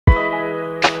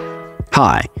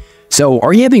Hi. So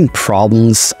are you having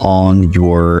problems on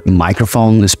your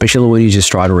microphone, especially when you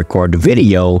just try to record the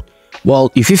video?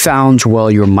 Well, if you found,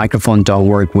 your microphone don't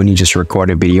work when you just record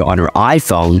a video on your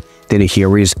iPhone, then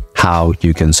here is how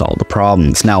you can solve the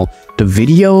problems. Now, the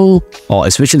video,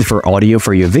 especially for audio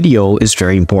for your video, is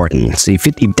very important. So if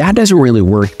that doesn't really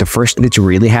work, the first thing that you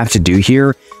really have to do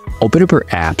here, open up your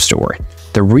App Store.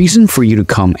 The reason for you to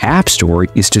come App Store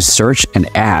is to search an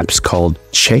app called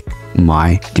Check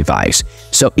My Device.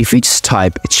 So if you just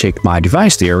type Check My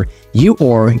Device there, you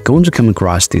are going to come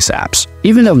across these apps.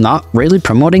 Even though I'm not really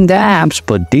promoting the apps,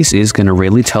 but this is going to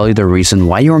really tell you the reason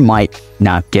why your mic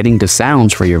not getting the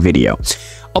sounds for your video.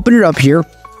 Open it up here,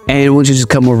 and I want you to just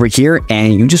come over here,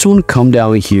 and you just want to come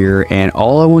down here, and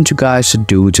all I want you guys to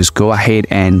do is just go ahead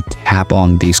and tap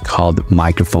on this called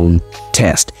microphone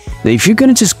test. Now, if you're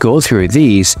going to just go through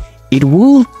these, it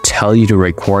will tell you to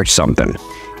record something.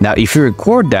 Now, if you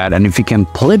record that and if you can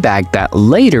play back that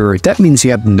later, that means you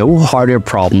have no hardware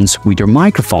problems with your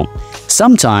microphone.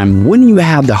 Sometime when you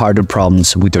have the hardware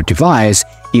problems with your device,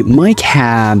 it might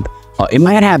have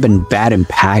a bad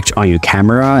impact on your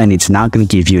camera, and it's not going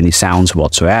to give you any sounds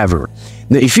whatsoever.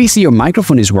 Now, if you see your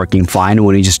microphone is working fine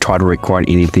when you just try to record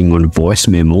anything on voice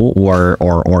memo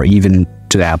or even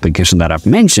to the application that I've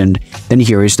mentioned, then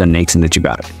here is the next thing that you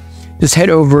got. Just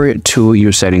head over to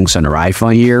your settings on your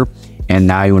iPhone here, and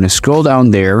now you want to scroll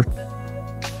down there.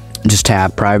 Just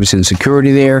tap privacy and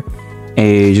security there,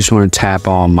 and you just want to tap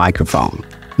on microphone.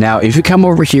 Now, if you come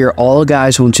over here, all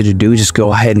guys want you to do is just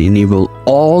go ahead and enable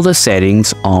all the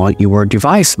settings on your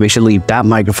device, especially if that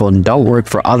microphone don't work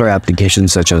for other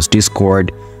applications such as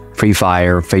Discord, Free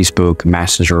Fire, Facebook,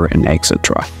 Messenger, and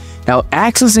etc. Now,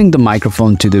 accessing the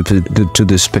microphone to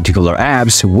this particular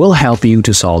apps will help you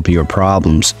to solve your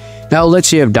problems. Now, let's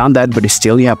say you have done that, but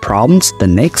still you have problems. The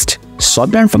next,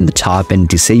 swipe down from the top and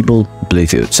disable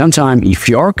Bluetooth. Sometimes if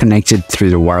you are connected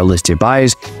through the wireless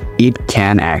device, it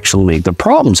can actually make the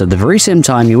problems. At the very same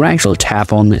time, you will actually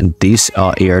tap on this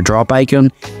airdrop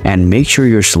icon and make sure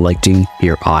you're selecting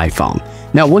your iPhone.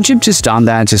 Now, once you've just done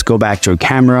that, just go back to your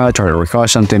camera, try to record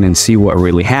something and see what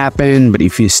really happened. But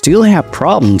if you still have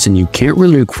problems and you can't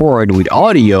really record with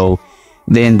audio,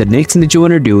 then the next thing that you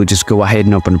want to do is just go ahead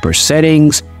and open up your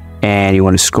settings, and you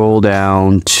want to scroll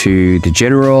down to the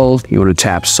general. You want to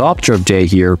tap software update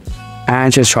here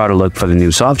and just try to look for the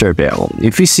new software available.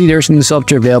 If you see there's new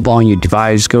software available on your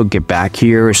device, go get back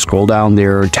here, scroll down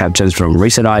there, tap just from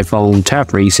reset iPhone,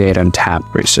 tap reset, and tap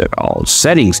reset all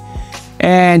settings.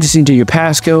 And just enter your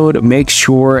passcode. Make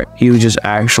sure you just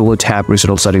actually tap reset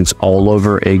all settings all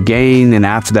over again, and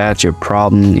after that your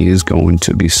problem is going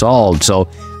to be solved. So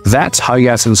that's how you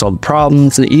guys can solve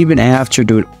problems. And even after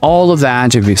doing all of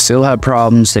that, if you still have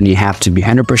problems, then you have to be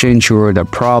 100% sure the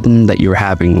problem that you're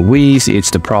having with, it's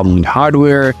the problem with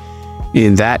hardware.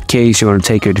 In that case, you want to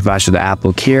take your device to the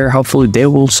Apple Care. Hopefully they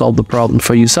will solve the problem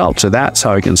for yourself. So that's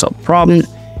how you can solve the problem.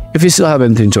 If you still have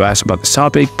anything to ask about this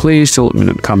topic, please let me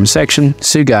know in the comment section.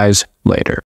 See you guys later.